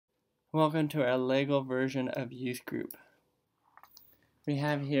Welcome to our Lego version of youth group. We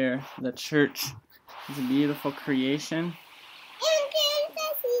have here the church. It's a beautiful creation.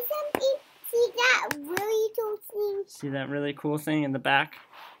 See that really cool thing in the back?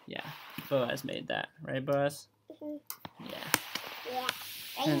 Yeah, Boaz made that, right, Boaz? Mm-hmm. Yeah.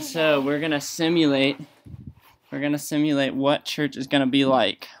 And so we're gonna simulate what church is gonna be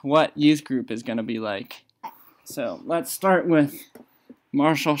like, what youth group is gonna be like. So let's start with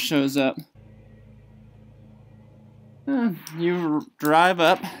Marshall shows up. You drive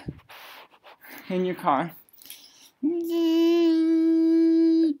up in your car.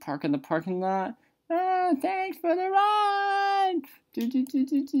 Park in the parking lot. Thanks for the ride.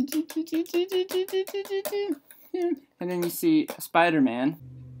 And then you see Spider-Man.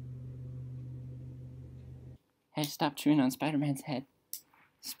 Hey, stop chewing on Spider-Man's head.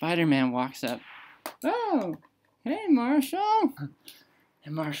 Spider-Man walks up. Oh, hey, Marshall.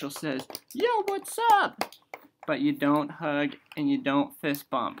 And Marshall says, yo, what's up? But you don't hug and you don't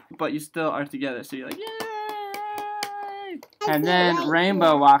fist bump. But you still are together, so you're like, yay! And then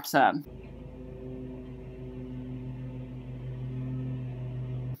Rainbow walks up.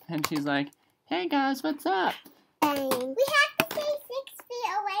 And she's like, hey guys, what's up? We have to stay 6 feet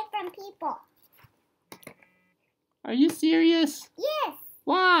away from people. Are you serious? Yes.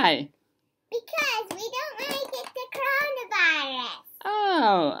 Why? Because we don't want to get the coronavirus.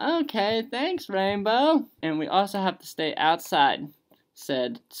 Oh, okay. Thanks, Rainbow. And we also have to stay outside,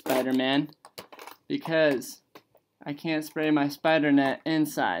 said Spider-Man, because I can't spray my spider net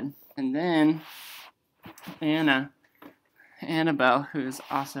inside. And then Annabelle, who's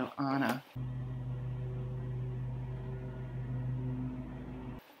also Anna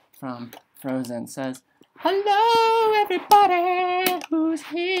from Frozen, says, hello, everybody who's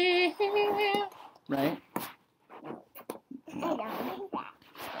here. Right? I don't like that.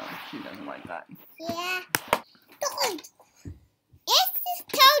 Oh, she doesn't like that. Yeah. It's just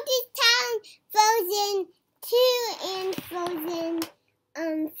Cody's Town Frozen 2 and Frozen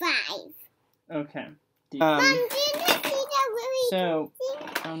 5. Okay. Mom, do you see that really So, thing?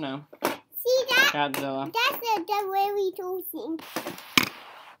 oh no. See that? Godzilla. That's the really cool thing.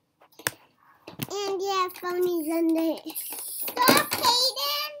 And yeah, phonies under it. Stop,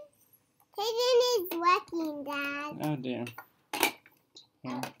 Hayden! Hayden is working, Dad. Oh dear. Here.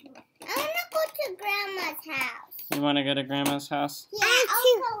 I want to go to Grandma's house. You want to go to Grandma's house? Yeah,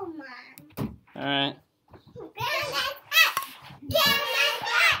 I'll go, Mom. Alright. Grandma's house! Grandma's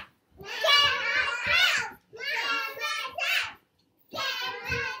house! Grandma's house! Grandma's house! Grandma's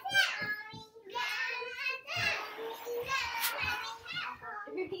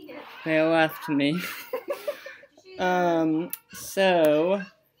house! They left me. So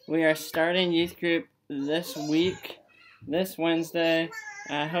we are starting youth group this week, this Wednesday.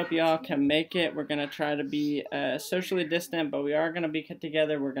 I hope you all can make it. We're going to try to be socially distant, but we are going to be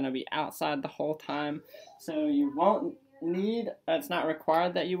together. We're going to be outside the whole time. So you won't need, it's not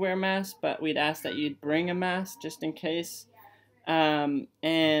required that you wear a mask, but we'd ask that you'd bring a mask just in case. And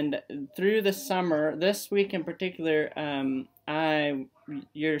through the summer, this week in particular,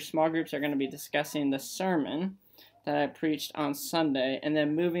 your small groups are going to be discussing the sermon that I preached on Sunday, and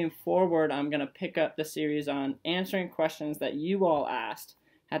then moving forward, I'm going to pick up the series on answering questions that you all asked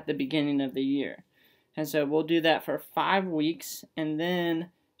at the beginning of the year. And so we'll do that for 5 weeks, and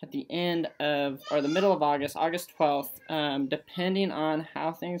then at the end of, or the middle of August, August 12th, depending on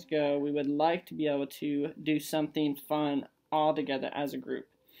how things go, we would like to be able to do something fun all together as a group.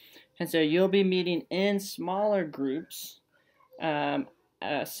 And so you'll be meeting in smaller groups.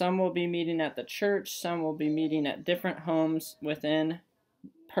 Some will be meeting at the church, some will be meeting at different homes within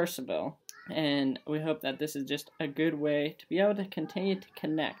Purcellville, and we hope that this is just a good way to be able to continue to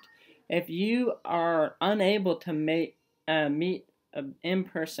connect. If you are unable to meet in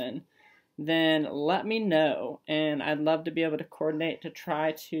person, then let me know, and I'd love to be able to coordinate to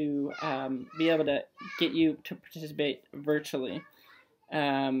try to be able to get you to participate virtually.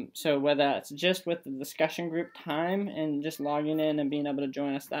 So whether it's just with the discussion group time and just logging in and being able to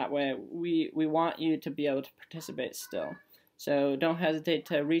join us that way, we want you to be able to participate still. So don't hesitate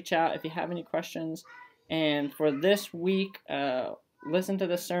to reach out if you have any questions. And for this week, listen to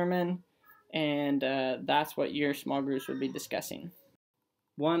the sermon, and that's what your small groups will be discussing.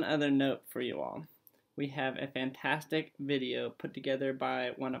 One other note for you all. We have a fantastic video put together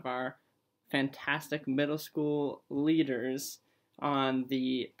by one of our fantastic middle school leaders on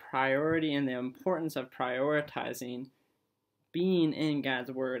the priority and the importance of prioritizing being in God's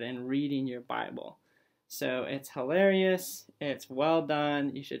Word and reading your Bible. So it's hilarious. It's well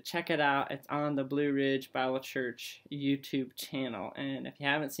done. You should check it out. It's on the Blue Ridge Bible Church YouTube channel. And if you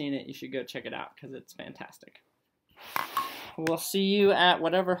haven't seen it, you should go check it out because it's fantastic. We'll see you at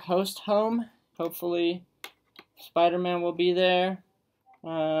whatever host home. Hopefully Spider-Man will be there.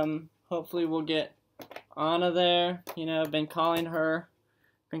 Hopefully we'll get Anna there. You know, I've been calling her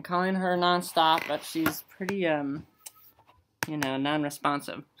nonstop, but she's pretty, you know,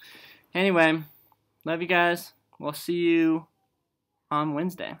 non-responsive. Anyway, love you guys. We'll see you on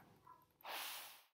Wednesday.